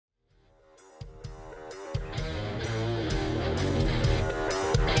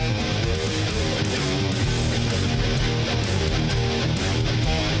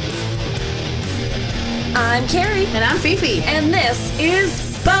I'm Carrie. And I'm Fifi. And this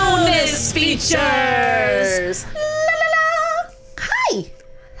is Bonus Features. La la la. Hi.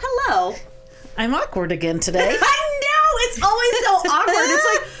 Hello. I'm awkward again today. I know. It's always so awkward. It's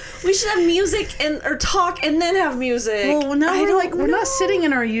like we should have music or talk and then have music. Well, now we're not sitting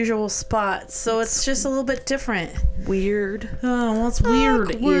in our usual spots, so it's just a little bit different. Weird. Oh, what's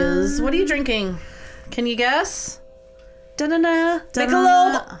weird Awkward. is... What are you drinking? Can you guess? Da-na-na.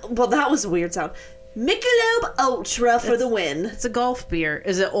 Michelob. Well, that was a weird sound. Michelob Ultra for the win. It's a golf beer.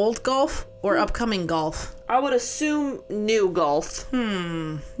 Is it old golf or upcoming golf? I would assume new golf.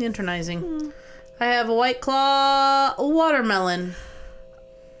 Internizing. I have a White Claw watermelon.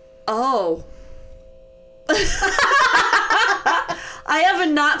 Oh. I have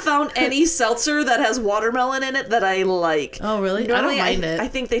not found any seltzer that has watermelon in it that I like. Oh, really? Normally, I don't mind it. I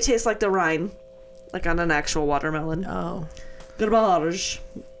think they taste like the rind. Like on an actual watermelon. Oh. Good about ours.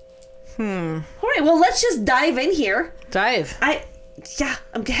 Alright, well, let's just dive in here. Dive.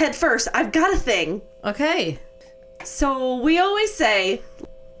 I'm head first. I've got a thing. Okay. So we always say,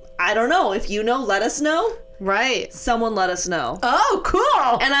 I don't know. If you know, let us know. Right. Someone let us know. Oh,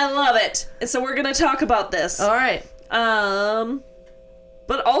 cool. And I love it. And so we're going to talk about this. All right.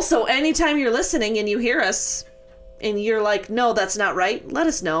 But also, anytime you're listening and you hear us and you're like, no, that's not right, let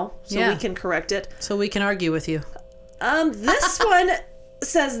us know so Yeah. we can correct it. So we can argue with you. This one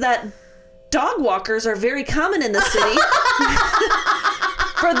says that dog walkers are very common in the city.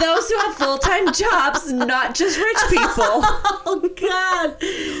 For those who have full-time jobs, not just rich people. Oh, God.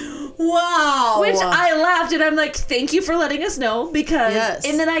 Wow. Which I laughed and I'm like, thank you for letting us know because, Yes.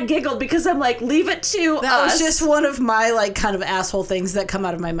 and then I giggled because I'm like, leave it to That us. was just one of my, like, kind of asshole things that come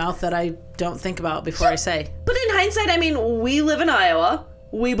out of my mouth that I don't think about before I say. But in hindsight, I mean, we live in Iowa.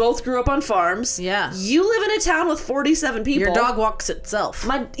 We both grew up on farms. Yeah. You live in a town with 47 people. Your dog walks itself.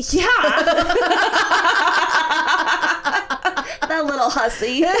 Yeah. That little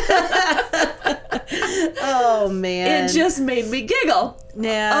hussy. Oh, man. It just made me giggle.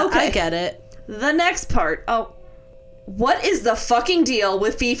 Yeah, Okay. I get it. The next part. Oh, what is the fucking deal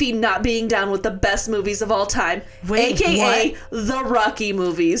with Fifi not being down with the best movies of all time? Wait, AKA the Rocky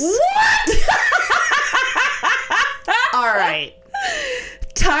movies. What? All right.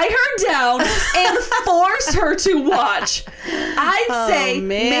 Tie her down and force her to watch. I'd say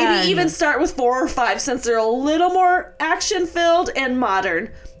man. maybe even start with 4 or 5 since they're a little more action filled and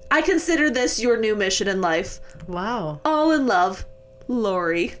modern. I consider this your new mission in life. Wow. All in love,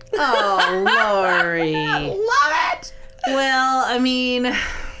 Lori. Oh, Lori. Love it. Well, I mean,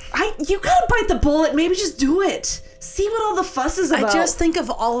 You gotta bite the bullet. Maybe just do it. See what all the fuss is about. I just think of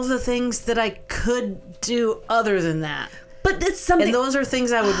all of the things that I could do other than that. But it's something. And those are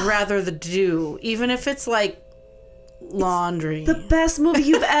things I would rather do, even if it's like laundry. The best movie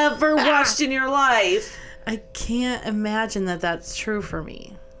you've ever watched in your life. I can't imagine that that's true for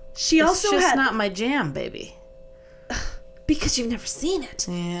me. She It's also just had not my jam, baby. because you've never seen it.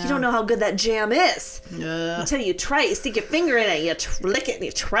 Yeah. You don't know how good that jam is. Until you try it, you stick your finger in it, you lick it, and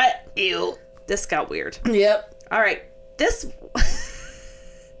you try it. Ew. This got weird. Yep. All right. This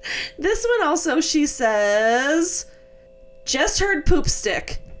one also, she says, just heard poop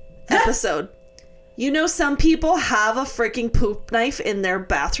stick episode. You know, some people have a freaking poop knife in their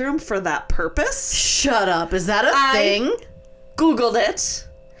bathroom for that purpose. Shut up. Is that a thing? Googled it.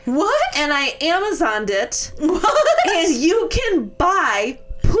 What? And I Amazoned it. What? And you can buy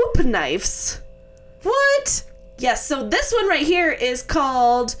poop knives. What? Yes, so this one right here is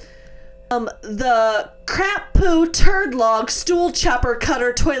called the Crap Poo Turd Log Stool Chopper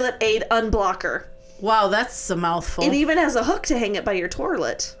Cutter Toilet Aid Unblocker. Wow, that's a mouthful. It even has a hook to hang it by your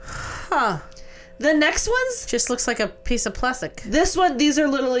toilet. Huh. The next one's Just looks like a piece of plastic. these are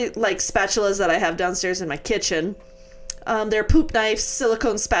literally like spatulas that I have downstairs in my kitchen. They're poop knives,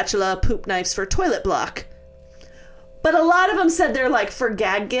 silicone spatula, poop knives for toilet block. But a lot of them said they're like for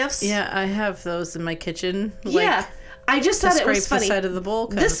gag gifts. Yeah, I have those in my kitchen. Yeah. I just thought it was scrape funny. the side of the bowl.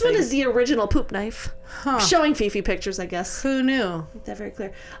 This one is the original poop knife. Huh. Showing Fifi pictures, I guess. Who knew? Make that very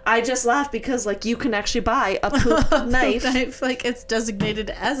clear. I just laughed because like you can actually buy a poop knife. Poop knife, like it's designated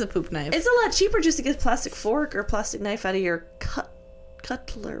as a poop knife. It's a lot cheaper just to get a plastic fork or plastic knife out of your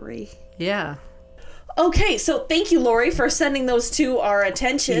cutlery. Yeah. Okay, so thank you, Lori, for sending those to our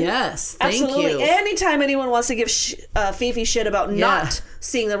attention. Yes, thank Absolutely. you. Anytime anyone wants to give Fifi shit about not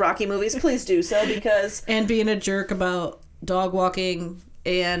seeing the Rocky movies, please do so because And being a jerk about dog walking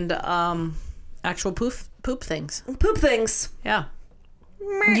and actual poop things. poop things. Yeah.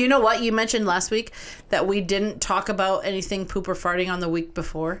 You know what? You mentioned last week that we didn't talk about anything poop or farting on the week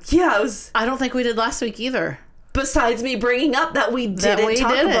before. Yeah, it was. I don't think we did last week either. Besides me bringing up that we didn't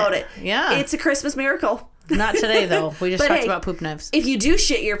talk about it. Yeah. It's a Christmas miracle. Not today, though. We just But talked hey, about poop knives. If you do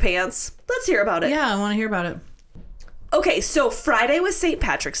shit your pants, let's hear about it. Yeah, I want to hear about it. Okay, so Friday was St.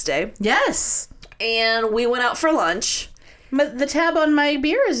 Patrick's Day, Yes. and we went out for lunch. But the tab on my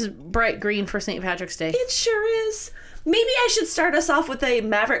beer is bright green for St. Patrick's Day. It sure is. Maybe I should start us off with a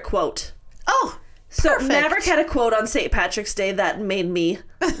Maverick quote. Oh, So perfect. Maverick had a quote on St. Patrick's Day that made me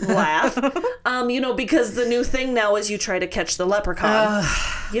laugh. Because the new thing now is you try to catch the leprechaun.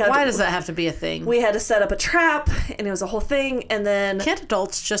 Why does that have to be a thing? We had to set up a trap, and it was a whole thing. And then Can't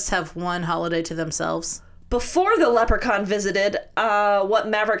adults just have one holiday to themselves? before the leprechaun visited, what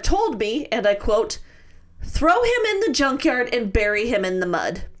Maverick told me, and I quote, "Throw him in the junkyard and bury him in the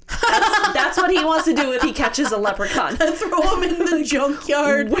mud." That's what he wants to do if he catches a leprechaun. Throw him in the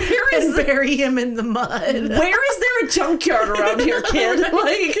junkyard Where is and bury him in the mud. Where is there a junkyard around here, kid?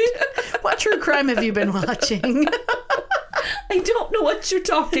 Like, What true crime have you been watching? I don't know what you're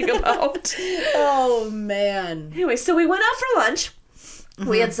talking about. Oh, man. Anyway, so we went out for lunch.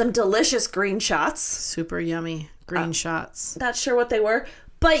 We had some delicious green shots. Super yummy green shots. Not sure what they were,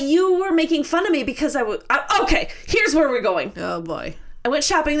 but you were making fun of me because okay, here's where we're going. Oh, boy. I went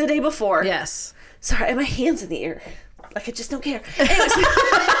shopping the day before. Yes. Sorry, I have my hands in the air. Like, I just don't care. Anyways.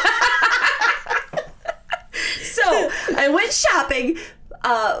 So, I went shopping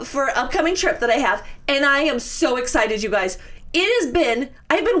for an upcoming trip that I have, and I am so excited, you guys. I've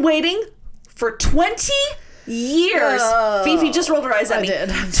been waiting for 20 years. Oh, Fifi just rolled her eyes at I me. did.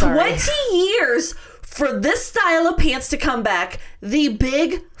 I'm sorry. 20 years for this style of pants to come back. The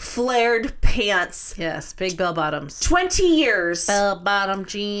big flared pants. Yes, big bell bottoms. 20 years. Bell bottom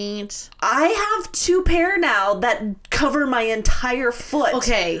jeans. I have 2 pair now that cover my entire foot.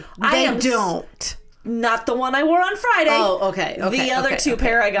 Okay, I they am don't. Not the one I wore on Friday. Oh, okay. The other 2 okay.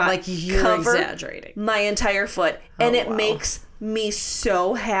 pair I got Like, you're cover exaggerating. my entire foot. And it wow. makes me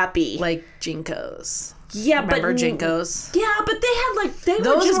so happy. Like Jinkos. yeah, Remember but Jinkos? Yeah, but they had they were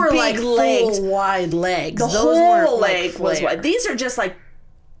Those just were big like legs. full wide legs. The Those weren't whole like leg was flare. wide. These are just like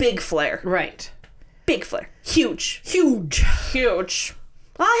big flare. Right. Big flare. Huge. Huge. Huge.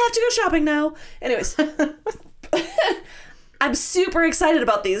 Well, I have to go shopping now. Anyways. I'm super excited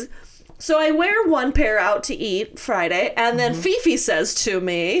about these. So I wear 1 pair out to eat Friday, and then Fifi says to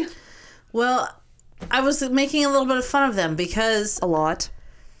me... Well, I was making a little bit of fun of them because A lot.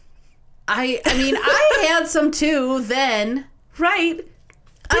 I mean, I had some too then. Right.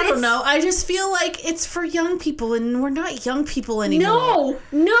 I don't know. I just feel like it's for young people, and we're not young people anymore.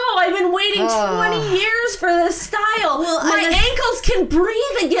 No, I've been waiting 20 years for this style. Well, my and ankles can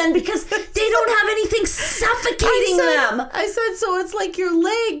breathe again because they don't have anything suffocating them. I said, so it's like your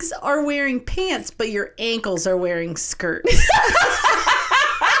legs are wearing pants, but your ankles are wearing skirts.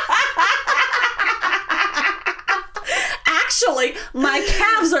 Actually, my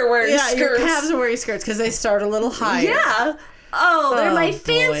calves are wearing Yeah, skirts. your calves are wearing skirts because they start a little higher. Yeah. Oh, they're Oh, my boy.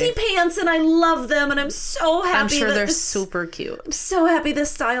 fancy pants, and I love them, and I'm so happy. I'm sure that they're this, super cute. I'm so happy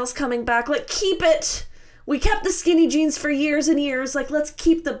this style's coming back. Like, keep it. We kept the skinny jeans for years and years. Like, let's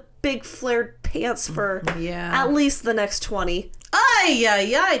keep the big flared pants for Yeah. at least the next 20.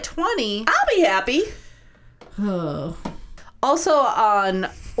 Ay, 20. I'll be happy. Oh. Also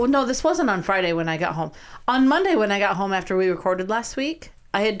no, this wasn't on Friday when I got home. On Monday when I got home after we recorded last week,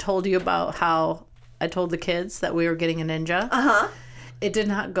 I had told you about how I told the kids that we were getting a ninja. Uh-huh. It did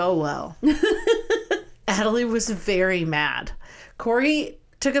not go well. Adelie was very mad. Corey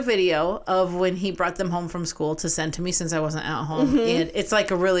took a video of when he brought them home from school to send to me since I wasn't at home. And it's like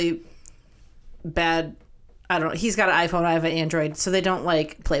a really bad, I don't know. He's got an iPhone, I have an Android, so they don't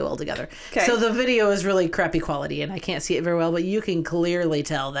like play well together. Okay. So the video is really crappy quality and I can't see it very well, but you can clearly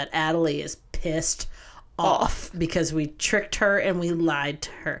tell that Adelie is pissed off because we tricked her and we lied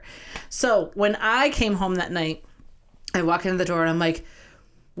to her. So when I came home that night, I walk into the door and I'm like,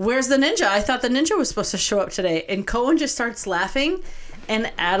 where's the ninja? I thought the ninja was supposed to show up today. And Cohen just starts laughing and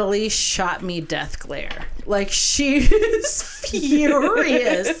Adelie shot me death glare. Like, she is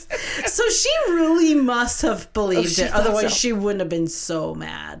furious. So she really must have believed she it. thought Otherwise, so. she wouldn't have been so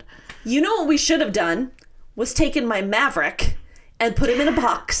mad. You know what we should have done was taken my Maverick and put him in a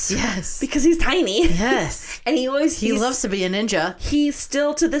box. Yes. Because he's tiny. Yes. And he Loves to be a ninja. He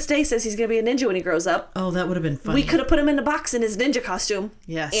still to this day says he's going to be a ninja when he grows up. Oh, that would have been funny. We could have put him in a box in his ninja costume.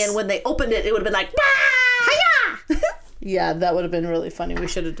 Yes. And when they opened it, it would have been like, "Wah! Hiya!" Yeah, that would have been really funny. We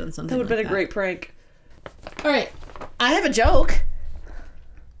should have done something That would have like been a great prank. All right. I have a joke.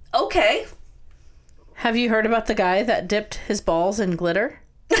 Okay. Have you heard about the guy that dipped his balls in glitter?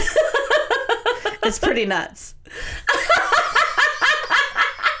 It's pretty nuts.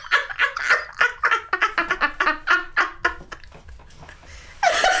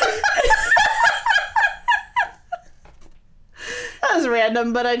 was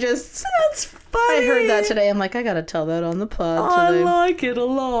random, but That's funny. I heard that today. I'm like, I gotta tell that on the pod I today. like it a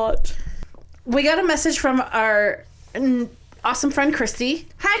lot. We got a message from our awesome friend Christy.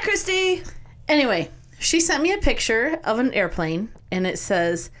 Hi, Christy. Anyway, she sent me a picture of an airplane, and it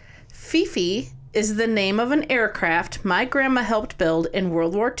says, Fifi is the name of an aircraft my grandma helped build in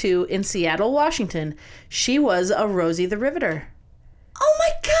World War II in Seattle, Washington. She was a Rosie the Riveter. Oh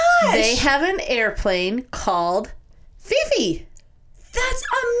my gosh. They have an airplane called Fifi. That's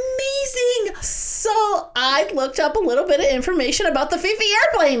amazing. So I looked up a little bit of information about the Fifi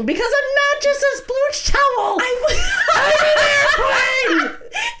airplane because I'm not just a splooge towel. I'm an airplane.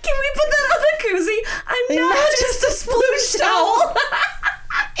 Can we put that on the koozie? I'm not just a splooge towel.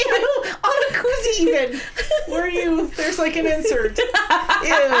 Ew, on a koozie even. Where you? There's like an insert.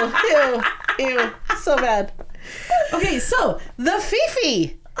 Ew. So bad. Okay, so the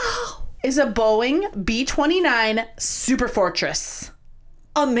Fifi is a Boeing B-29 Super Fortress.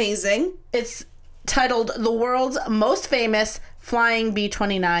 Amazing. It's titled the world's most famous flying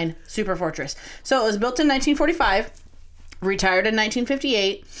B-29 Super Fortress. So it was built in 1945, retired in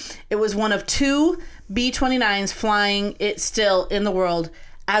 1958. It was one of 2 B-29s flying it still in the world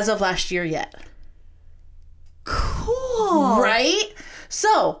as of last year yet. Cool. Right?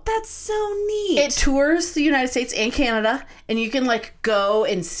 So That's so neat. it tours the United States and Canada, and you can like go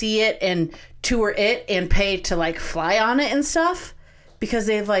and see it and tour it and pay to like fly on it and stuff because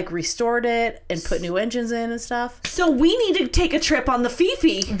they've like restored it and put new engines in and stuff. So we need to take a trip on the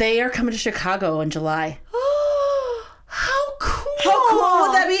Fifi. They are coming to Chicago in July. How cool. How cool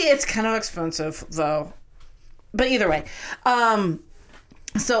would that be? It's kind of expensive though. But either way.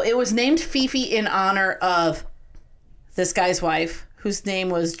 So it was named Fifi in honor of this guy's wife, whose name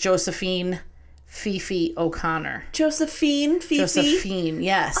was Josephine Fifi O'Connor. Josephine Fifi. Josephine,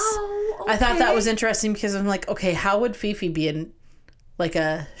 yes. Oh, okay. I thought that was interesting because I'm like, okay, how would Fifi be in like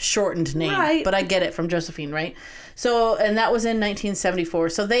a shortened name? Right. But I get it from Josephine, right? So, and that was in 1974.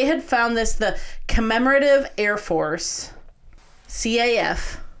 So they had found this, the Commemorative Air Force,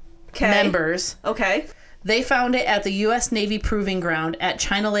 CAF members. Okay. They found it at the U.S. Navy Proving Ground at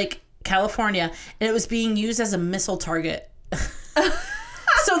China Lake, California, and it was being used as a missile target.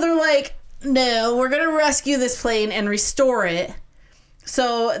 So they're like, no, we're going to rescue this plane and restore it.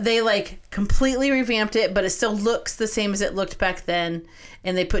 So they like completely revamped it, but it still looks the same as it looked back then.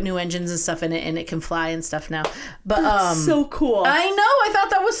 And they put new engines and stuff in it, and it can fly and stuff now. But That's so cool. I know, I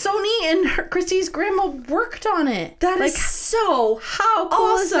thought that was so neat, and Christy's grandma worked on it. That like, is so how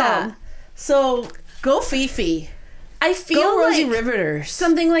cool is that? awesome. So go Fifi. I feel Go Rosie like Riveters.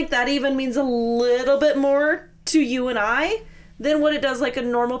 something like that even means a little bit more to you and I than what it does like a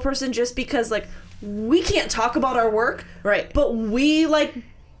normal person, just because like we can't talk about our work, Right. but we like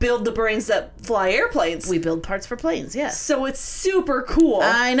build the brains that fly airplanes. We build parts for planes, yes. So it's super cool.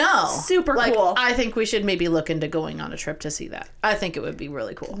 I know. Super like, cool. I think we should maybe look into going on a trip to see that. I think it would be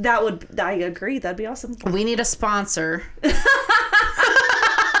really cool. I agree. That'd be awesome. We need a sponsor.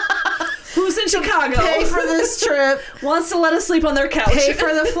 Who's in Chicago? Pay for this trip. Wants to let us sleep on their couch. Pay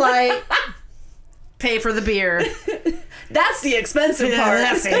for the flight. Pay for the beer. That's the expensive part.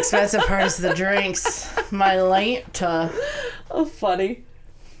 That's the expensive part is the drinks. My light. Oh, funny.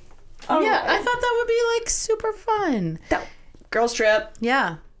 Yeah, I thought that would be like super fun. Girls trip.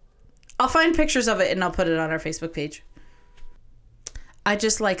 Yeah. I'll find pictures of it and I'll put it on our Facebook page. I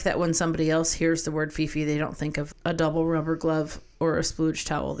just like that when somebody else hears the word Fifi, they don't think of a double rubber glove or a splooge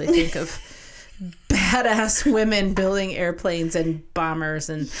towel. They think of badass women building airplanes and bombers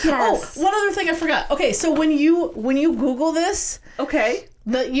and Yes. Oh, one other thing I forgot. Okay, so when you Google this, Okay.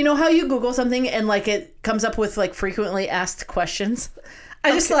 you know how you Google something and like it comes up with like frequently asked questions?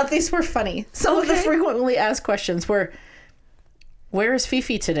 I just thought these were funny. Some of the Okay. frequently asked questions were, where is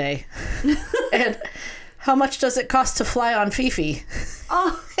Fifi today? And how much does it cost to fly on Fifi?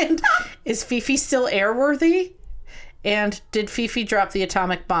 Oh. And is Fifi still airworthy? And did Fifi drop the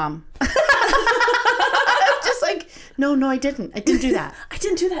atomic bomb? I'm just like, no, I didn't. I didn't do that. I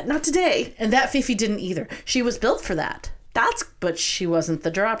didn't do that. Not today. And that Fifi didn't either. She was built for that, That's but she wasn't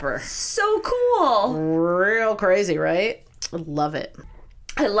the dropper. so cool. Real crazy, right? I love it.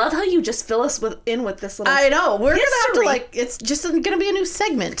 I love how you just fill us with this little... I know. We're going to have to History. like, it's just going to be a new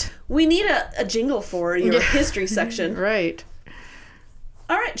segment. We need a jingle for your history section. Right.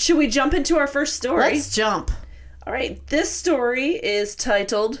 All right. Should we jump into our first story? Let's jump. All right. This story is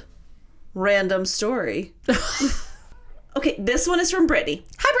titled Random Story. Okay. This one is from Brittany.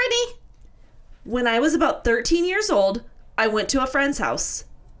 Hi, Brittany. When I was about 13 years old, I went to a friend's house.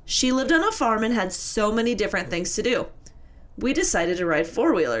 She lived on a farm and had so many different things to do. We decided to ride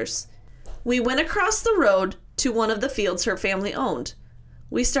four-wheelers. We went across the road to one of the fields her family owned.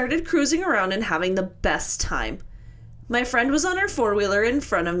 We started cruising around and having the best time. My friend was on her four-wheeler in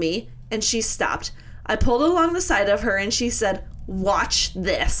front of me, and she stopped. I pulled along the side of her, and she said, "Watch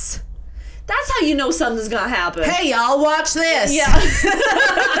this." That's how you know something's gonna happen. Hey, y'all, watch this. Yeah.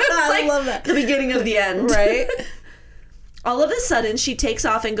 I love that. The beginning of the end. Right? All of a sudden, she takes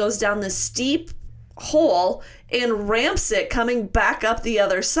off and goes down this steep hole and ramps it coming back up the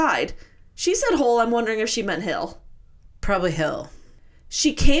other side. She said hole. I'm wondering if she meant hill. Probably hill.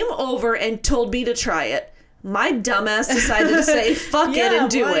 She came over and told me to try it. My dumbass decided to say, fuck it and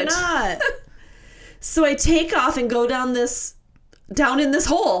do why it. not? So I take off and go down in this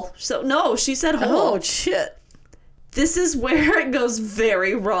hole. So no, she said hole. Oh, shit. This is where it goes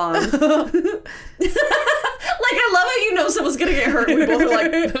very wrong. Like, I love how you know someone's gonna get hurt. We both are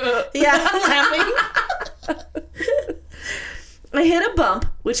like, Yeah, laughing. I hit a bump,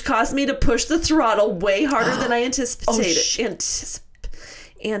 which caused me to push the throttle way harder than I anticipated.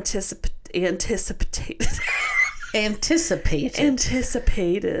 Anticipated.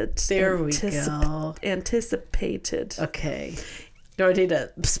 There we go. Anticipated. Okay. Do I need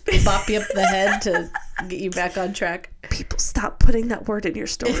to bop you up the head to get you back on track? People, stop putting that word in your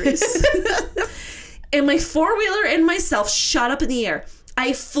stories. And my four-wheeler and myself shot up in the air.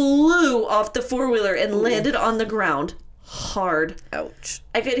 I flew off the four-wheeler and landed on the ground hard. Ouch.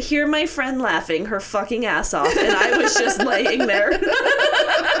 I could hear my friend laughing her fucking ass off, and I was just laying there.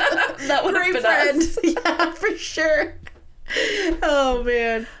 That would have been us. Yeah, for sure. Oh,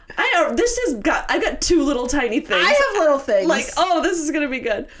 man. I got two little tiny things. I have little things. Like, oh, this is gonna be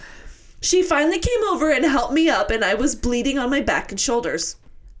good. She finally came over and helped me up, and I was bleeding on my back and shoulders.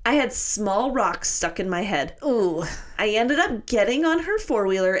 I had small rocks stuck in my head. Ooh. I ended up getting on her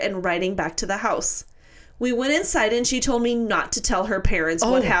four-wheeler and riding back to the house. We went inside, and she told me not to tell her parents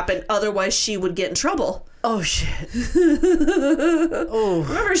what happened, otherwise she would get in trouble. Oh, shit. Oh.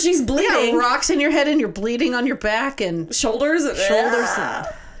 Remember, she's bleeding. Yeah, rocks in your head and you're bleeding on your back and Shoulders.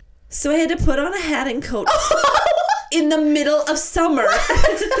 So I had to put on a hat and coat in the middle of summer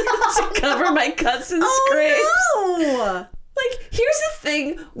to cover my cuts and scrapes. No. Like, here's the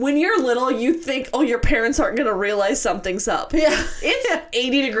thing. When you're little, you think, oh, your parents aren't going to realize something's up. Yeah. It's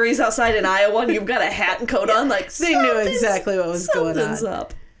 80 degrees outside in Iowa and you've got a hat and coat on. Like, They knew exactly what was going on. Something's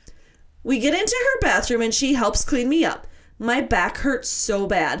up. We get into her bathroom and she helps clean me up. My back hurts so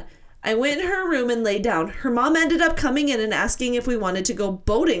bad. I went in her room and laid down. Her mom ended up coming in and asking if we wanted to go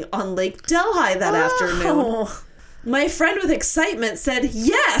boating on Lake Delhi that afternoon. My friend with excitement said,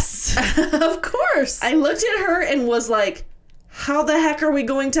 yes! Of course. I looked at her and was like, how the heck are we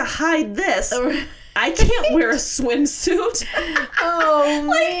going to hide this? I can't wear a swimsuit. Oh,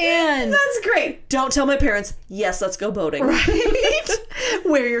 man. That's great. Don't tell my parents. Yes, let's go boating. Right?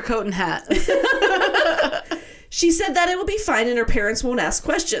 Wear your coat and hat. She said that it will be fine and her parents won't ask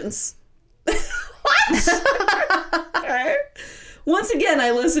questions. What? Once again,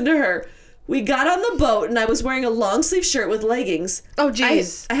 I listened to her. We got on the boat and I was wearing a long sleeve shirt with leggings. Oh,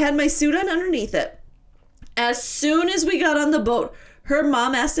 geez. I had my suit on underneath it. As soon as we got on the boat, her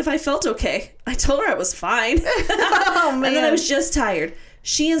mom asked if I felt okay. I told her I was fine. Oh, man. And then I was just tired.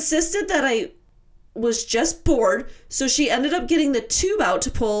 She insisted that I was just bored, so she ended up getting the tube out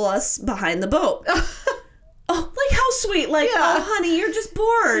to pull us behind the boat. Oh, like how sweet. Like, oh, honey, you're just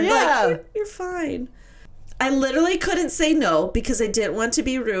bored. Yeah. Like, you're fine. I literally couldn't say no because I didn't want to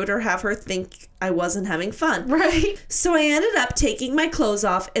be rude or have her think I wasn't having fun. Right. So I ended up taking my clothes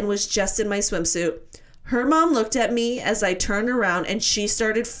off and was just in my swimsuit. Her mom looked at me as I turned around and she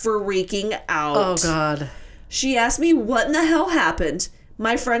started freaking out. Oh, God. She asked me what in the hell happened.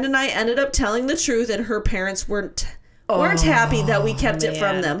 My friend and I ended up telling the truth and her parents weren't happy that we kept it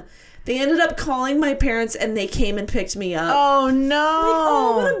from them. They ended up calling my parents and they came and picked me up. Oh, no. Like,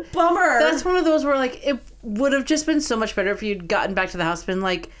 oh, what a bummer. That's one of those where, like, it would have just been so much better if you'd gotten back to the house and been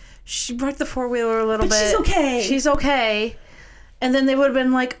like, she broke the four-wheeler a little bit. She's okay. She's okay. And then they would have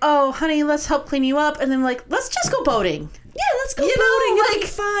been like, oh, honey, let's help clean you up. And then, like, let's just go boating. Yeah, let's go boating. It'll be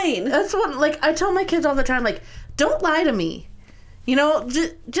fine. That's what, like, I tell my kids all the time, like, don't lie to me. You know,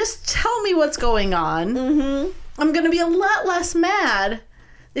 just tell me what's going on. Mm-hmm. I'm going to be a lot less mad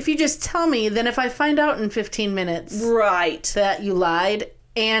if you just tell me than if I find out in 15 minutes. Right. That you lied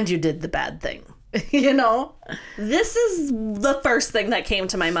and you did the bad thing. You know? This is the first thing that came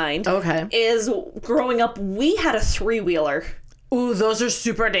to my mind. Okay. Is growing up, we had a three-wheeler. Ooh, those are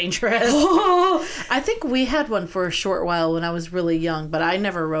super dangerous. I think we had one for a short while when I was really young, but I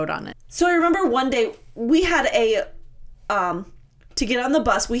never rode on it. So I remember one day we had a, to get on the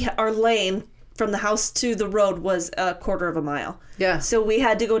bus, our lane from the house to the road was a quarter of a mile. Yeah. So we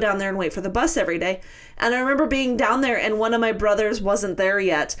had to go down there and wait for the bus every day. And I remember being down there and one of my brothers wasn't there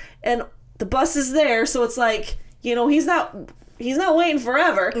yet. And the bus is there, so it's like, you know, he's not waiting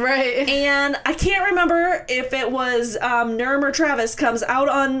forever. Right. And I can't remember if it was Nurm or Travis comes out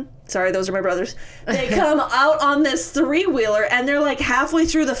on... Sorry, those are my brothers. They come out on this 3-wheeler, and they're like halfway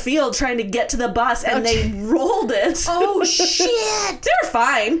through the field trying to get to the bus, and they rolled it. Oh, shit. They're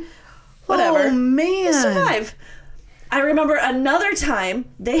fine. Whatever. Oh, man. They survive. I remember another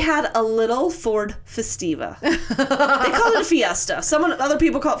time they had a little Ford Festiva. They called it a Fiesta. Other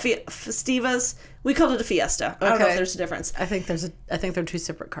people call it Festivas. We called it a Fiesta. I don't know if there's a difference. I think they're two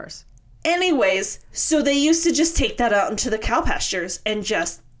separate cars. Anyways, so they used to just take that out into the cow pastures and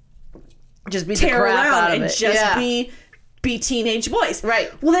just beat the tear crap around out of and it. just be teenage boys.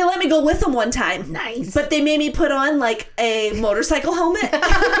 Right. Well, they let me go with them one time. Nice. But they made me put on like a motorcycle helmet, and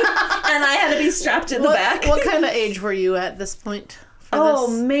I had to be strapped in the back. What kind of age were you at this point?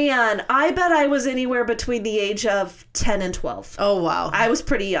 Oh man, I bet I was anywhere between the age of 10 and 12. Oh wow. I was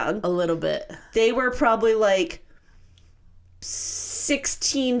pretty young. A little bit. They were probably like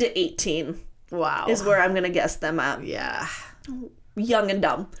 16 to 18. Wow. Is where I'm going to guess them at. Yeah. Young and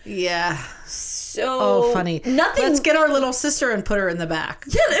dumb. Yeah. So Oh, funny. Nothing. Let's get our little sister and put her in the back.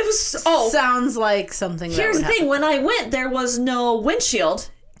 Yeah, it was. Sounds like something. Here's the thing: when I went, there was no windshield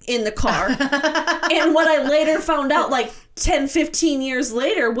in the car, and what I later found out, like 10, 15 years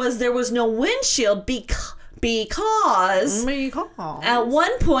later, was there was no windshield because at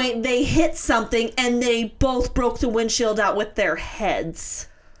one point they hit something and they both broke the windshield out with their heads.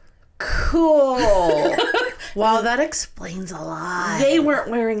 Cool. Wow, that explains a lot. They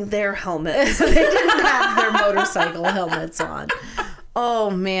weren't wearing their helmets. They didn't have their motorcycle helmets on. Oh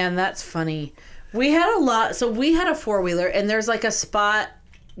man, that's funny. We had a lot. So we had a 4-wheeler, and there's like a spot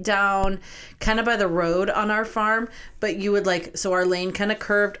down kind of by the road on our farm, but you would so our lane kind of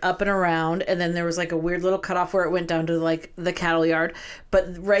curved up and around, and then there was like a weird little cutoff where it went down to like the cattle yard, but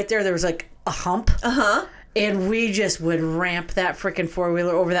right there was like a hump. And we just would ramp that freaking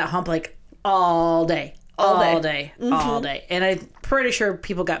 4-wheeler over that hump like all day. All day. And I'm pretty sure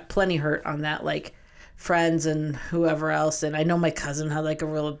people got plenty hurt on that, like friends and whoever else. And I know my cousin had like a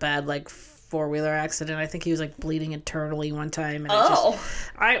real bad like 4-wheeler accident. I think he was like bleeding internally one time. And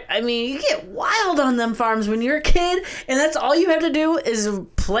I mean, you get wild on them farms when you're a kid, and that's all you have to do is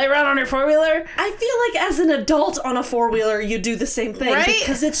play around on your 4-wheeler. I feel like as an adult on a 4-wheeler, you do the same thing, right?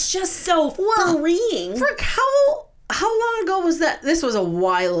 Because it's just so freeing. Frick, how long ago was that? This was a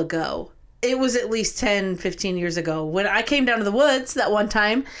while ago. It was at least 10, 15 years ago when I came down to the woods that one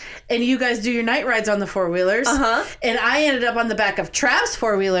time, and you guys do your night rides on the 4-wheelers. And I ended up on the back of Trav's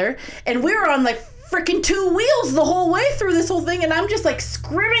 4-wheeler, and we were on like freaking 2 wheels the whole way through this whole thing, and I'm just like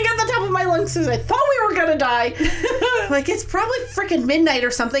screaming at the top of my lungs because I thought we were gonna die. Like, it's probably freaking midnight or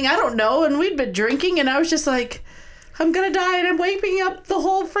something, I don't know, and we'd been drinking, and I was just like, I'm gonna die, and I'm waking up the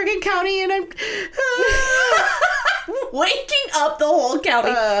whole freaking county, and I'm waking up the whole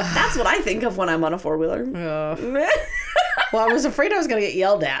county. That's what I think of when I'm on a 4-wheeler. Well, I was afraid I was gonna get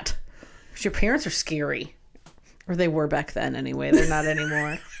yelled at. Because your parents are scary. Or they were back then anyway. They're not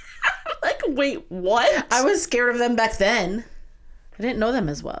anymore. Like, wait, what? I was scared of them back then. I didn't know them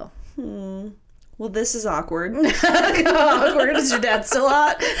as well. Well, this is awkward. Awkward. Is your dad still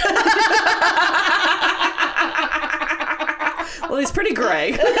hot? Well, he's pretty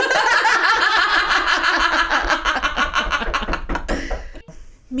gray.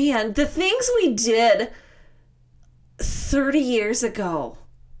 Man, the things we did 30 years ago.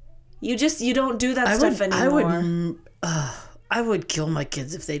 You don't do that stuff anymore. I would kill my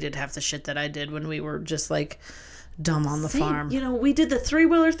kids if they did half the shit that I did when we were just like dumb on the farm. You know, we did the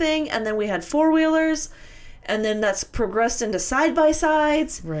 3-wheeler thing, and then we had 4-wheelers, and then that's progressed into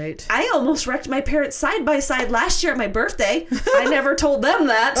side-by-sides. Right. I almost wrecked my parents' side-by-side last year at my birthday. I never told them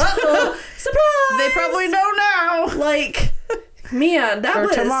that. Surprise! They probably know now. Like, man, that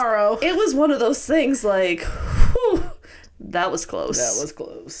was tomorrow. It was one of those things like, whew, that was close. That was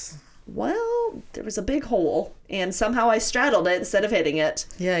close. Well, there was a big hole, and somehow I straddled it instead of hitting it.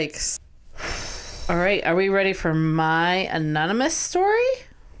 Yikes. All right, are we ready for my anonymous story?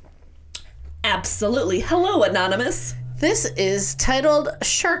 Absolutely. Hello, Anonymous. This is titled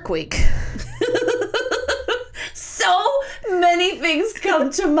Shark Week. So many things come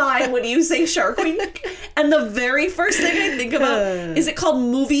to mind when you say Shark Week. And the very first thing I think about, is it called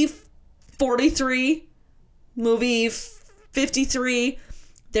Movie 43? Movie 53?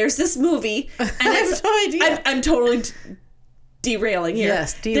 There's this movie. And I have no idea. I'm totally derailing here.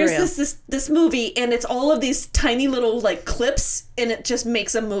 Yes, derail. There's this movie, and it's all of these tiny little like clips, and it just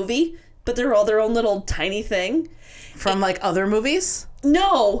makes a movie. but they're all their own little tiny thing. From, like, other movies?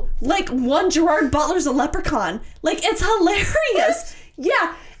 No, like one Gerard Butler's a leprechaun. Like, it's hilarious.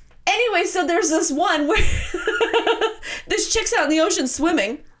 Yeah. Anyway, so there's this one where this chick's out in the ocean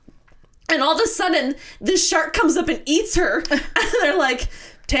swimming, and all of a sudden this shark comes up and eats her, and they're like,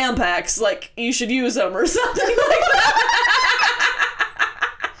 Tampax, like, you should use them or something like that.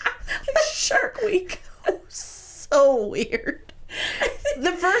 Shark Week. So weird.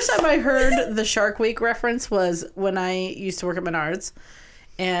 The first time I heard the Shark Week reference was when I used to work at Menards,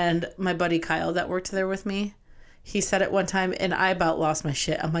 and my buddy Kyle that worked there with me, he said it one time, and I about lost my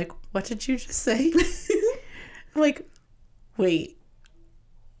shit. I'm like, what did you just say? I'm like, wait,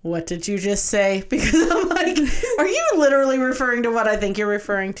 what did you just say? Because I'm like, are you literally referring to what I think you're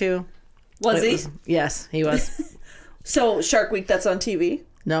referring to? Was he? Yes, he was. So, Shark Week, that's on TV?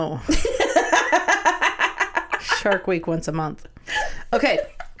 No. Shark Week once a month. Okay.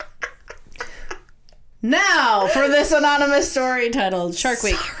 Now for this anonymous story titled Shark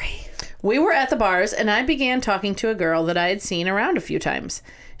Week. Sorry. We were at the bars and I began talking to a girl that I had seen around a few times.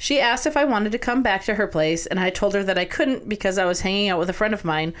 She asked if I wanted to come back to her place, and I told her that I couldn't because I was hanging out with a friend of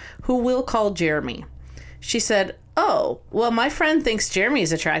mine who we'll call Jeremy. She said, "Oh, well, my friend thinks Jeremy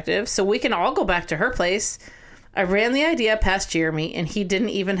is attractive, so we can all go back to her place." I ran the idea past Jeremy, and he didn't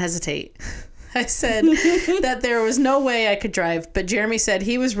even hesitate. I said that there was no way I could drive, but Jeremy said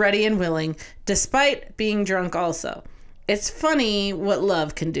he was ready and willing, despite being drunk also. It's funny what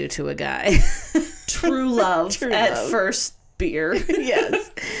love can do to a guy. True love True at love. first beer.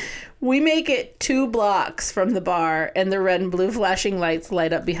 Yes. We make it 2 blocks from the bar, and the red and blue flashing lights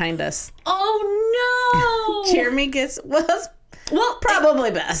light up behind us. Oh, no. Jeremy gets... Well,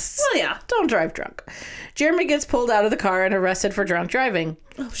 probably best. Well, yeah. Don't drive drunk. Jeremy gets pulled out of the car and arrested for drunk driving.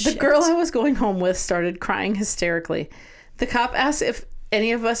 Oh, The shit. girl I was going home with started crying hysterically. The cop asked if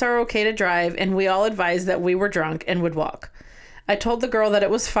any of us are okay to drive, and we all advised that we were drunk and would walk. I told the girl that it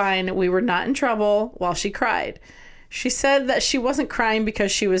was fine, we were not in trouble, while she cried. She said that she wasn't crying because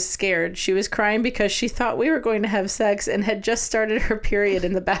she was scared. She was crying because she thought we were going to have sex and had just started her period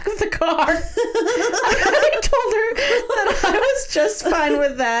in the back of the car. I told her that I was just fine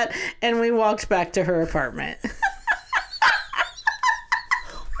with that, and we walked back to her apartment.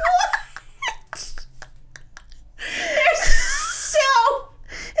 It's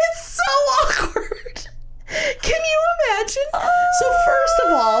so awkward. Can you imagine? So first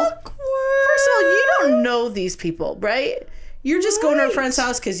of all, you don't know these people, right? You're just going to a friend's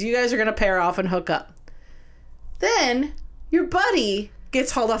house because you guys are going to pair off and hook up. Then your buddy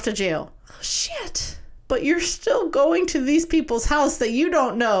gets hauled off to jail. Oh, shit. But you're still going to these people's house that you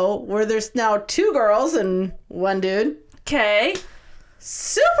don't know, where there's now 2 girls and 1 dude. Okay.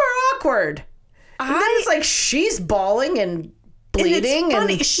 Super awkward. And then it's like she's bawling and bleeding. And it's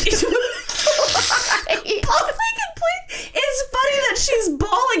funny. She's bawling and bleeding. It's funny that she's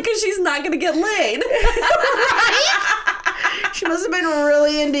bawling because she's not going to get laid. She must have been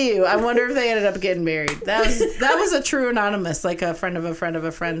really into you. I wonder if they ended up getting married. That was a true anonymous, like a friend of a friend of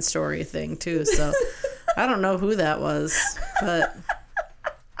a friend story thing too. So I don't know who that was, but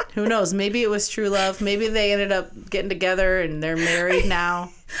who knows? Maybe it was true love. Maybe they ended up getting together and they're married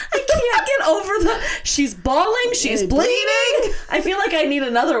now. I can't get over she's bawling, she's bleeding. I feel like I need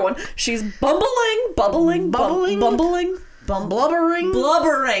another one. She's bumbling, bubbling, bumbling,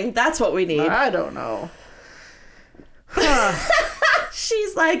 blubbering. That's what we need. I don't know.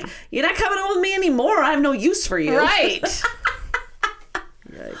 She's like, you're not coming home with me anymore. I have no use for you. Right.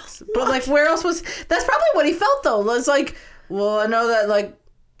 Yikes. But like, where else was... That's probably what he felt, though. It's like, well, I know that, like,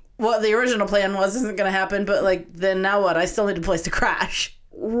 what the original plan was isn't going to happen, but, like, then now what? I still need a place to crash.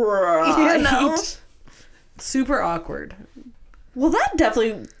 Right. You know? Super awkward. Well, that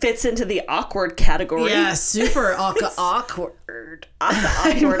definitely fits into the awkward category. Yeah, super awkward. Awkward. My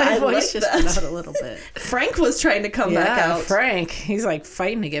I voice like just that. went out a little bit. Frank was trying to come back out. Frank. He's like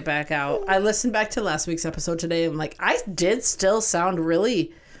fighting to get back out. I listened back to last week's episode today. And I'm like, I did still sound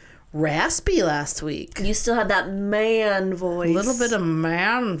really raspy last week. You still had that man voice. A little bit of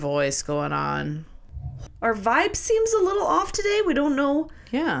man voice going on. Our vibe seems a little off today. We don't know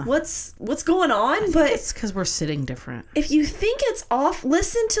Yeah. what's going on, but It's because we're sitting different. if you think it's off,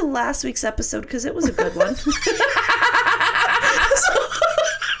 listen to last week's episode because it was a good one.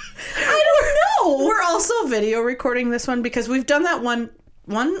 I don't know. We're also video recording this one because we've done that one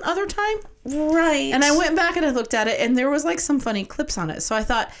other time. Right. And I went back and I looked at it and there was like some funny clips on it. So I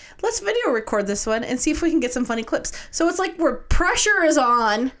thought, let's video record this one and see if we can get some funny clips. So it's like pressure is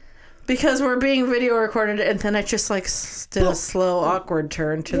on because we're being video recorded, and then I just like did a slow, awkward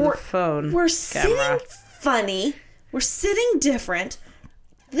turn to the phone. We're camera. sitting funny. We're sitting different.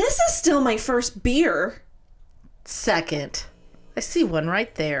 This is still my first beer Second. I see one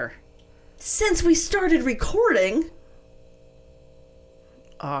right there. since we started recording.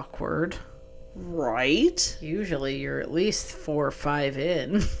 Awkward. Right? Usually you're at least 4 or 5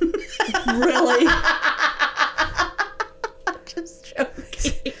 in. Really? Just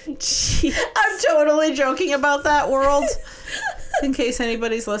joking. Jeez. I'm totally joking about that, world. In case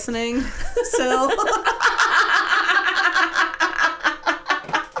anybody's listening. So.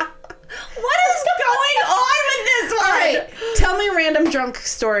 What is going on with this one? All right. Tell me a random drunk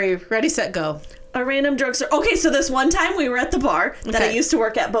story. Ready, set, go. A random drugstore. Okay, so this one time we were at the bar that I Okay. used to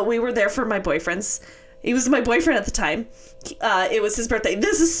work at, but we were there for my boyfriend's. He was my boyfriend at the time. It was his birthday.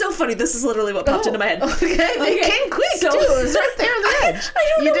 This is so funny. This is literally what popped into my head. Okay. It came quick, So- too. It was right there on the edge.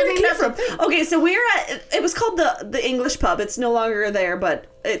 I don't know You where didn't it came have from. to think. Okay, so we were at, it was called the English Pub. It's no longer there, but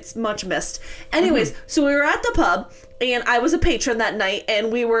it's much missed. Anyways, so we were at the pub, and I was a patron that night,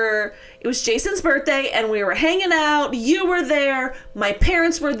 and it was Jason's birthday, and we were hanging out. You were there. My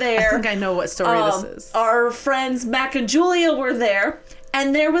parents were there. I think I know what story this is. Our friends Mac and Julia were there,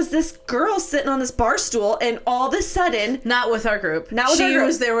 and there was this girl sitting on this bar stool, and all of a sudden, Not with our group. Not with she our group.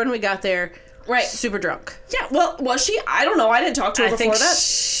 was there when we got there. Right. Super drunk. yeah, well, was she? I don't know. I didn't talk to her I before think that.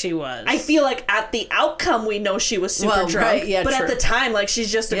 she was. I feel like at the outcome, we know she was super Well, drunk. right, yeah, but true. at the time, like,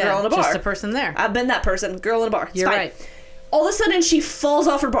 she's just a girl in a bar. Just a person there. I've been that person, girl in a bar. It's You're fine. right. All of a sudden, she falls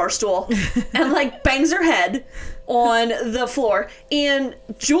off her bar stool and, like, bangs her head on the floor. And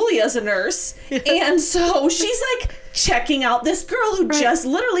Julia's a nurse. And so she's, like, checking out this girl who just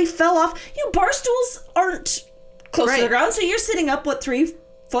literally fell off. You know, bar stools aren't close to Right. the ground. So you're sitting up, what, 3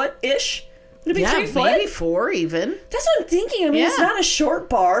 foot-ish? Would it be Yeah, 3 foot? maybe 4 even. That's what I'm thinking. I mean, it's Yeah. not a short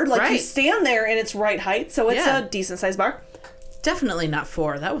bar. Like, you Right. stand there and it's right height. So it's Yeah. a decent-sized bar. Definitely not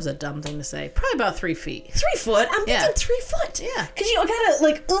 4. That was a dumb thing to say. Probably about 3 feet. 3 foot? I'm Yeah. thinking 3 foot. Yeah. Because you gotta,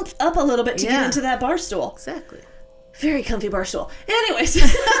 like, oomph up a little bit to get Yeah. into that bar stool. Exactly. Very comfy bar stool. Anyways.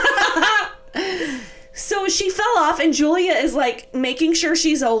 So she fell off, and Julia is, like, making sure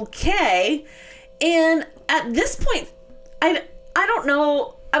she's okay. And at this point, I don't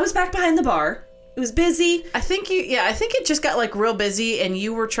know. I was back behind the bar. It was busy. I think it just got like real busy and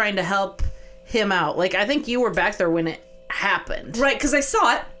you were trying to help him out. Like I think you were back there when it happened. Right, because I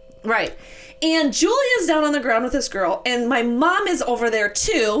saw it. Right. And Julia's down on the ground with this girl, and my mom is over there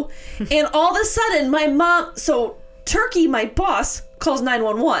too. And all of a sudden, so Turkey, my boss, calls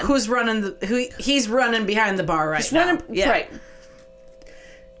 911. He's running behind the bar right now. Yeah. Right.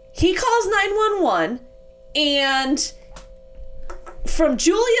 He calls 911, and from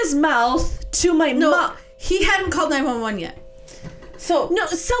Julia's mouth to my No, mom. he hadn't called 911 yet. So No,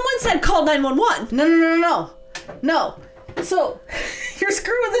 someone said call 911. No. So you're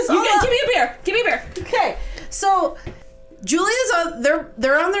screwing this You all guys, up. give me a beer. Give me a beer. Okay, so Julia's on.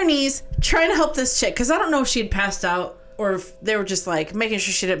 They're on their knees trying to help this chick because I don't know if she had passed out or if they were just like making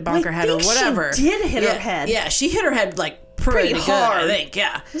sure she didn't bonk her head or think she whatever. did hit her head. Yeah, she hit her head like pretty good, hard. I think.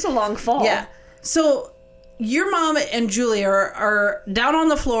 Yeah, It was a long fall. yeah. So your mom and Julia are down on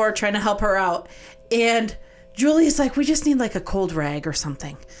the floor trying to help her out, and Julia's like, "We just need like a cold rag or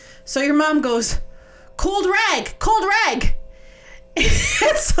something." So your mom goes, "Cold rag, cold rag."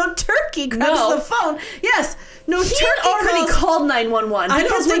 And so Turkey grabs No. the phone. Yes. No, He Turkey had already calls- called 911. I don't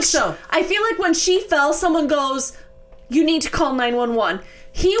because when think so. I feel like when she fell, someone goes, "You need to call 911."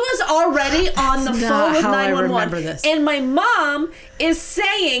 He was already on the not phone with how I 911. remember this. And my mom is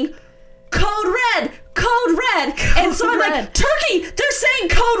saying, "Code red, code red." And so I'm red. like, "Turkey, they're saying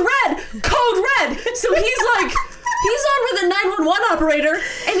code red, code red." So he's like, he's on with the 911 operator,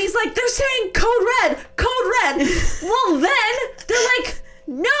 and he's like, "They're saying code red, code red." Well, then they're like,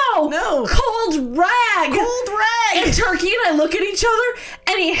 No, cold rag. Cold rag. And Turkey and I look at each other,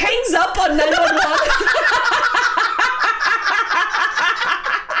 and he hangs up on 911.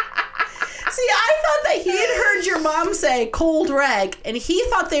 See, I thought that he had heard your mom say cold rag, and he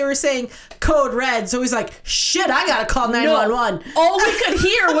thought they were saying code red. So he's like, "Shit, I gotta call 911." All we could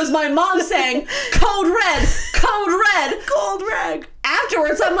hear was my mom saying, "Code red, code red." Cold rag.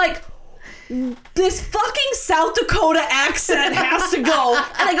 Afterwards, I'm like, this fucking South Dakota accent has to go.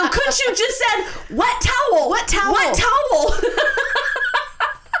 And I go, couldn't you just said wet towel? Wet towel. Wet towel.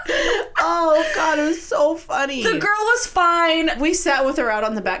 Oh God, it was so funny. The girl was fine. We sat with her out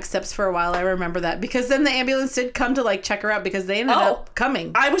on the back steps for a while. I remember that because then the ambulance did come to like check her out because they ended up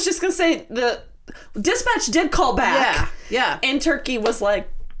coming. I was just gonna say the dispatch did call back. Yeah. And Turkey was like,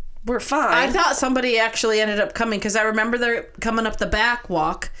 "We're fine." I thought somebody actually ended up coming because I remember they're coming up the back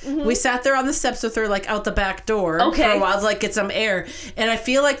walk. Mm-hmm. We sat there on the steps with her, like out the back door for a while to like get some air. And I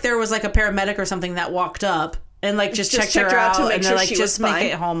feel like there was like a paramedic or something that walked up And like just Just checked her out to make and sure they're like, she just was fine.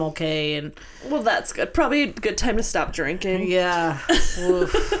 make it home okay. And Well, that's good. Probably a good time to stop drinking. yeah.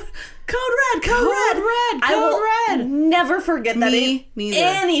 Oof. Code red, code red. Red, I will code red. never forget that. Me neither.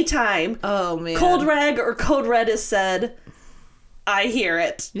 Anytime Oh man. cold rag or code red is said, I hear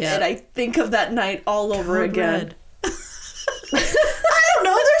it. Yeah. And I think of that night all over Code again. red. I don't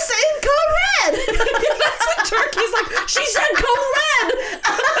know. They're saying code red. That's what Turkey's like. She said code red.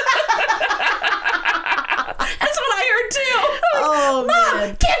 That's what I heard too. Oh Mom,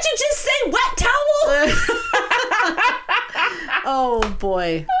 man. can't you just say wet towel? Oh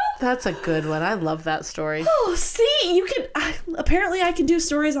boy. That's a good one. I love that story. Oh, see, you can. Apparently, I can do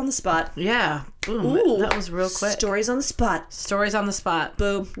stories on the spot. Yeah. Boom. Ooh, That was real quick. Stories on the spot. Stories on the spot.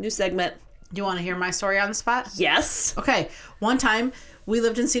 Boom. New segment. Do you want to hear my story on the spot? Yes. Okay. One time we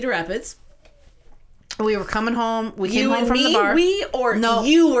lived in Cedar Rapids. We were coming home. We came You home and from me, the bar. we, or No,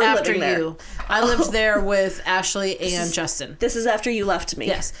 you were after living there? you. I lived there with Ashley and Justin. This is after you left me.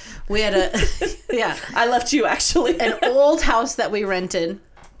 Yes. We had a yeah, I left you actually. an old house that we rented.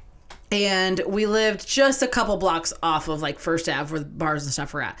 And we lived just a couple blocks off of like First Ave where the bars and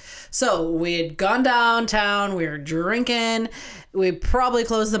stuff were at. So we had gone downtown, we were drinking, we probably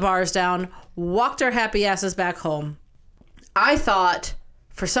closed the bars down, walked our happy asses back home. I thought,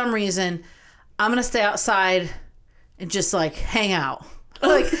 for some reason, I'm gonna stay outside and just like hang out.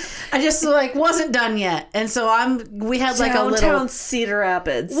 Like I just like wasn't done yet. And so we had like a Downtown little Cedar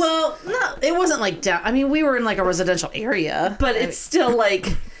Rapids. well, no, it wasn't like down. I mean, we were in like a residential area. But it's still like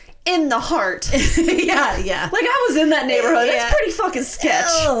in the heart. yeah. Like I was in that neighborhood. Yeah. It's pretty fucking sketch.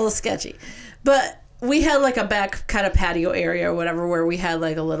 A little sketchy. But we had like a back kind of patio area or whatever where we had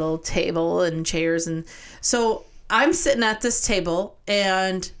like a little table and chairs. And so I'm sitting at this table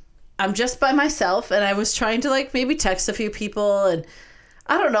and I'm just by myself. And I was trying to like maybe text a few people. And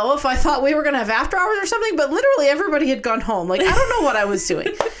I don't know if I thought we were going to have after hours or something, but literally everybody had gone home. Like, I don't know what I was doing.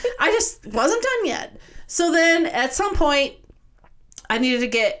 I just wasn't done yet. So then at some point, I needed to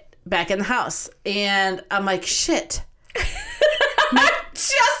get back in the house. And I'm like, shit.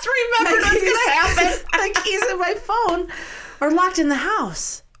 Just remembered what's gonna happen. The keys in my phone are locked in the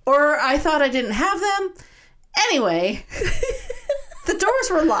house. Or I thought I didn't have them. Anyway, the doors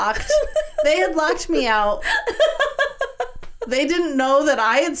were locked. They had locked me out. They didn't know that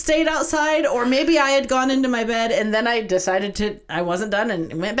I had stayed outside, or maybe I had gone into my bed and then I decided I wasn't done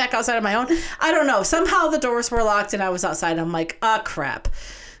and went back outside on my own. I don't know. Somehow the doors were locked and I was outside. I'm like, ah, crap.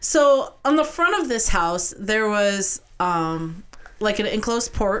 So on the front of this house, there was like an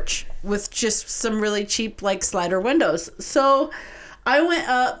enclosed porch with just some really cheap like slider windows. So I went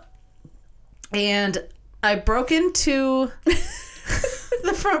up and I broke into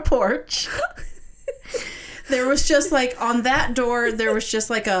the front porch. There was just like on that door, there was just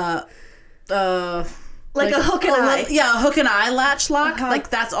like a Like a hook and eye. Yeah, a hook and eye latch lock. Like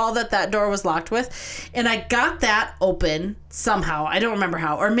that's all that door was locked with. And I got that open somehow. I don't remember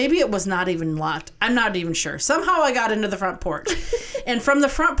how. Or maybe it was not even locked. I'm not even sure. Somehow I got into the front porch. And from the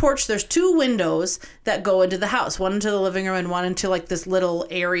front porch, there's two windows that go into the house. One into the living room and one into like this little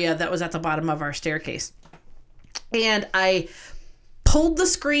area that was at the bottom of our staircase. And I pulled the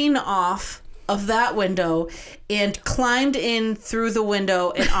screen off of that window and climbed in through the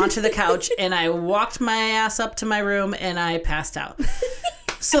window and onto the couch, and I walked my ass up to my room and I passed out.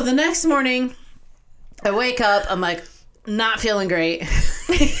 So the next morning I wake up, I'm like not feeling great.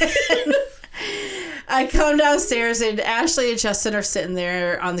 I come downstairs and Ashley and Justin are sitting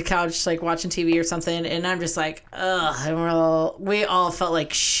there on the couch like watching TV or something, and I'm just like, ugh. And we all felt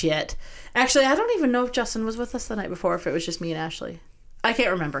like shit. Actually, I don't even know if Justin was with us the night before, if it was just me and Ashley. I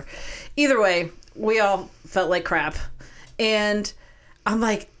can't remember. Either way, we all felt like crap. And I'm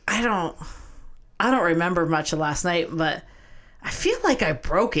like, I don't remember much of last night, but I feel like I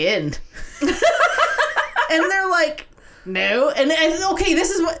broke in. And they're like, no. And okay, this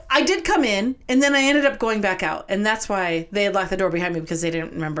is what I did come in, and then I ended up going back out. And that's why they had locked the door behind me, because they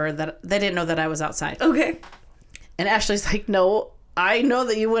didn't know that I was outside. Okay. And Ashley's like, no, I know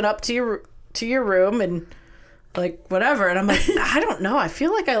that you went up to your room and like whatever. And I'm like, I don't know, I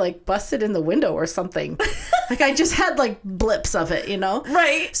feel like I like busted in the window or something. Like I just had like blips of it, you know?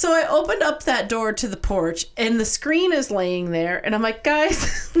 Right. So I opened up that door to the porch and the screen is laying there, and I'm like,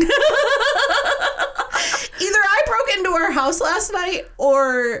 guys, either I broke into our house last night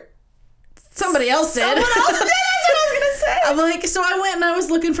or somebody else did. Someone else did. That's what I was gonna say. I'm like, so I went and I was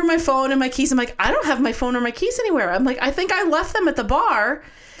looking for my phone and my keys. I'm like, I don't have my phone or my keys anywhere. I'm like, I think I left them at the bar,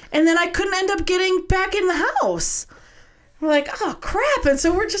 and then I couldn't end up getting back in the house. I'm like, oh crap. And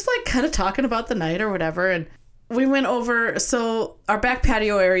so we're just like kind of talking about the night or whatever. And we went over, so our back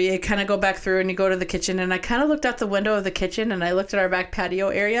patio area, you kind of go back through and you go to the kitchen, and I kind of looked out the window of the kitchen and I looked at our back patio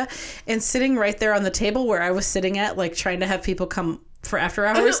area, and sitting right there on the table where I was sitting at, like trying to have people come for after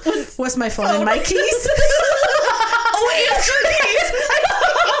hours, was my phone and my keys. Oh, it's your keys!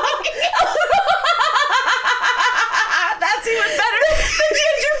 That's even better than you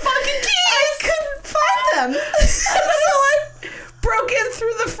had your fucking keys! I couldn't find them. So I broke in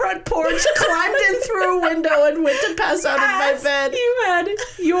through the front porch, climbed in through a window, and went to pass out in my bed. You had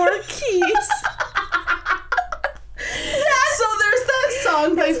your keys. So there's that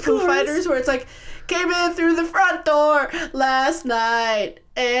song by Foo course. Fighters where it's like, came in through the front door last night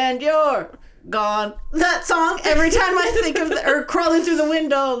and you're gone. That song, every time I think of or crawling through the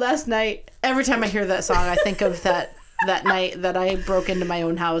window last night, every time I hear that song, I think of that night that I broke into my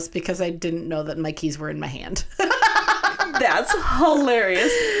own house because I didn't know that my keys were in my hand. That's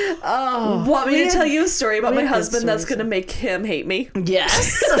hilarious. Oh, Want me to tell you a story about my good husband that's stories. going to make him hate me?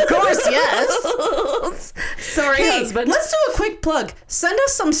 yes, of course, yes. Sorry, Hey, husband. let's do a quick plug. Send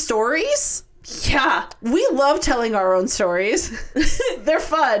us some stories. Yeah. We love telling our own stories. They're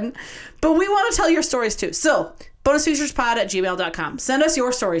fun. But we want to tell your stories too. So, bonusfeaturespod@gmail.com. Send us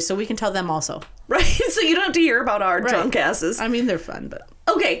your stories so we can tell them also. Right? So you don't have to hear about our drunk asses. I mean, they're fun, but...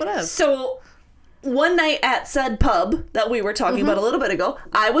 Okay, Whatever. so one night at said pub that we were talking about a little bit ago,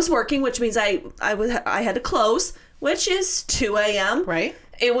 I was working, which means I had to close, which is 2 a.m. Right?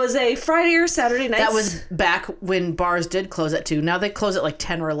 It was a Friday or Saturday night. That was back when bars did close at 2. Now they close at like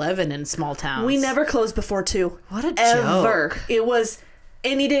 10 or 11 in small towns. We never closed before 2. What a Ever. joke. It was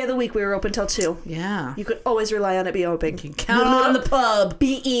any day of the week we were open till 2. Yeah. You could always rely on it being open. Count on the pub.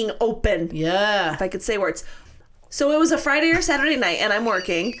 Being open. Yeah. If I could say words. So it was a Friday or Saturday night, and I'm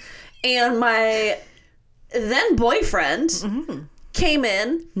working, and my then boyfriend came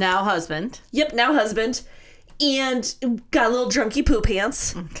in. Now husband. Yep, now husband, and got a little drunky poo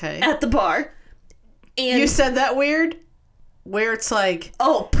pants Okay. at the bar. And You said that weird? Where it's like,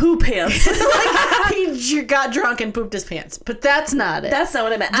 oh, poo pants. he got drunk and pooped his pants. But that's not it. That's not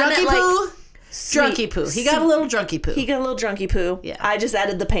what I meant. I drunky meant, like, poo? sweet- Drunky poo. He got a little drunky poo. He got a little drunky poo. Yeah. I just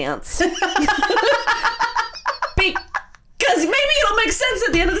added the pants. Because maybe it'll make sense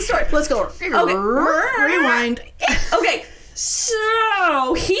at the end of the story. Let's go. Okay. Rewind. Okay,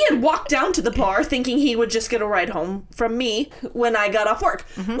 so he had walked down to the bar thinking he would just get a ride home from me when I got off work.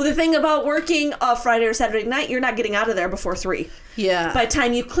 Well, the thing about working a Friday or Saturday night, you're not getting out of there before 3. Yeah. By the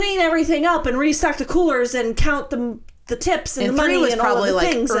time you clean everything up and restock the coolers and count the tips and and the 3 money was and all probably of the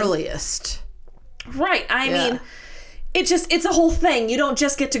like things. earliest. Right. I Yeah. mean, it's a whole thing. You don't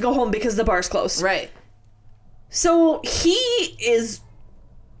just get to go home because the bar's closed. Right. So he is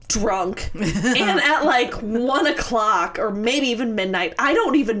drunk and at like 1 o'clock or maybe even midnight, I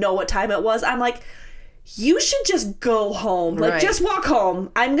don't even know what time it was, I'm like, you should just go home. Like, Right. just walk home.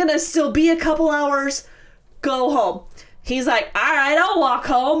 I'm gonna still be a couple hours. Go home. He's like, all right, I'll walk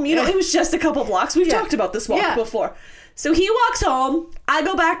home. You know, it was just a couple blocks. We've talked about this walk Yeah. before. So he walks home. I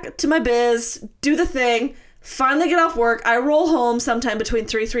go back to my biz, do the thing, finally get off work. I roll home sometime between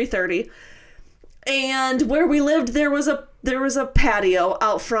 3:30. And where we lived, there was a patio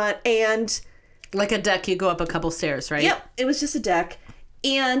out front, and Like a deck, you go up a couple stairs, right? yep, it was just a deck.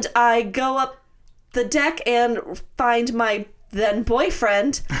 And I go up the deck and find my then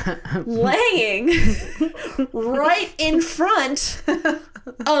boyfriend laying right in front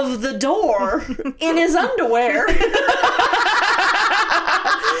of the door in his underwear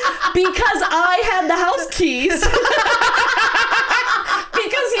because I had the house keys.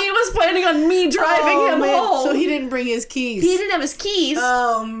 Because he was planning on me driving him man. home. So he didn't bring his keys. He didn't have his keys.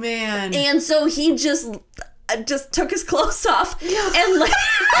 Oh, man. And so he just took his clothes off and laid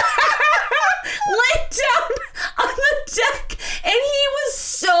down on the deck. And he was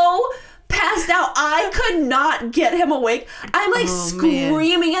so passed out. I could not get him awake. I'm like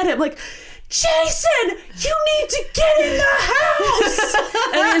screaming at him like, Jason, you need to get in the house.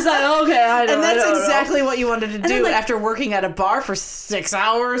 And he's like, okay, I know. And that's I know. exactly what you wanted to do I'm like, after working at a bar for 6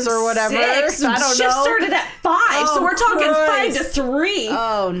 hours or whatever. 6. I don't Shift know. started at 5, so Oh, we're talking Christ. 5 to 3.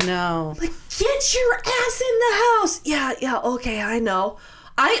 Oh, no. Get your ass in the house. Yeah, okay, I know.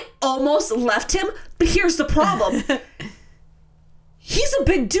 I almost left him, but here's the problem. He's a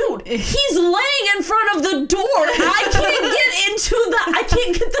big dude. He's laying in front of the door. I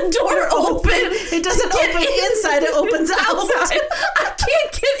can't get the door open. It doesn't open inside, it opens outside. I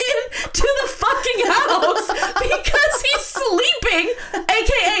can't get into the fucking house because he's sleeping,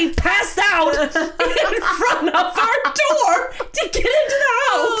 aka passed out, in front of our door to get into the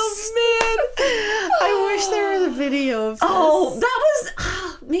house. Oh, man. I wish there was a video of this. Oh, that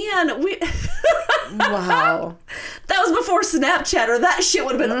was, man, we... Wow. Snapchat or that shit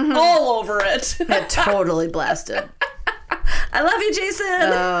would have been all over it. It totally blasted. I love you, Jason.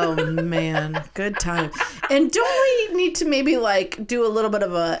 Oh man, good time. And don't we need to maybe like do a little bit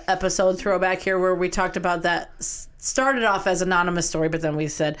of a episode throwback here where we talked about that started off as anonymous story, but then we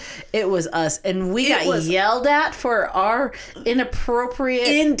said it was us, and we got yelled at for our inappropriate,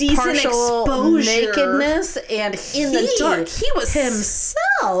 indecent partial exposure, nakedness, and in the dark. He was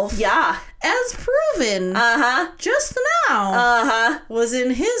himself, as proven, just now, was in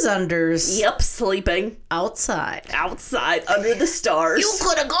his unders. Yep, sleeping outside under the stars. You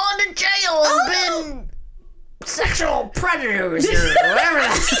could have gone to jail and been sexual predators or whatever.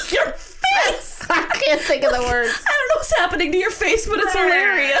 Your face. I can't think of the words. I don't know what's happening to your face, but it's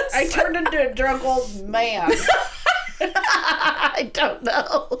hilarious. I turned into a drunk old man. I don't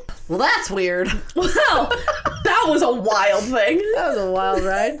know. Well, that's weird. Wow, that was a wild thing. That was a wild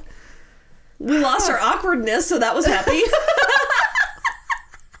ride. We lost our awkwardness, so that was happy.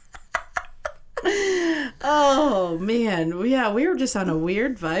 Oh man, yeah, we were just on a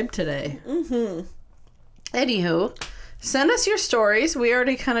weird vibe today. Anywho, send us your stories. We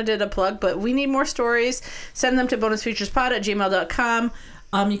already kind of did a plug, but we need more stories. Send them to bonusfeaturespod@gmail.com.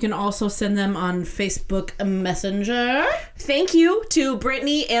 You can also send them on Facebook Messenger. Thank you to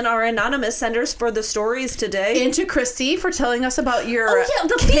Brittany and our anonymous senders for the stories today. And to Christy for telling us about your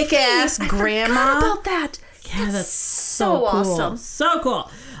the kick-ass grandma. I forgot about that. Yeah, that's so cool. Awesome. So cool.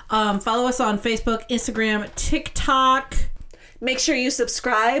 Follow us on Facebook, Instagram, TikTok. Make sure you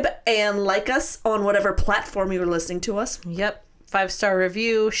subscribe and like us on whatever platform you're listening to us. Yep. 5-star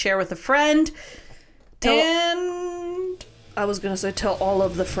review. Share with a friend. And I was going to say tell all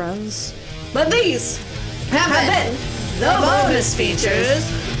of the friends. But these have been the bonus features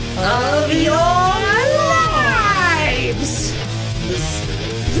of your lives.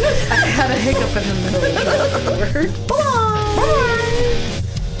 I had a hiccup in the middle of that word. Bye.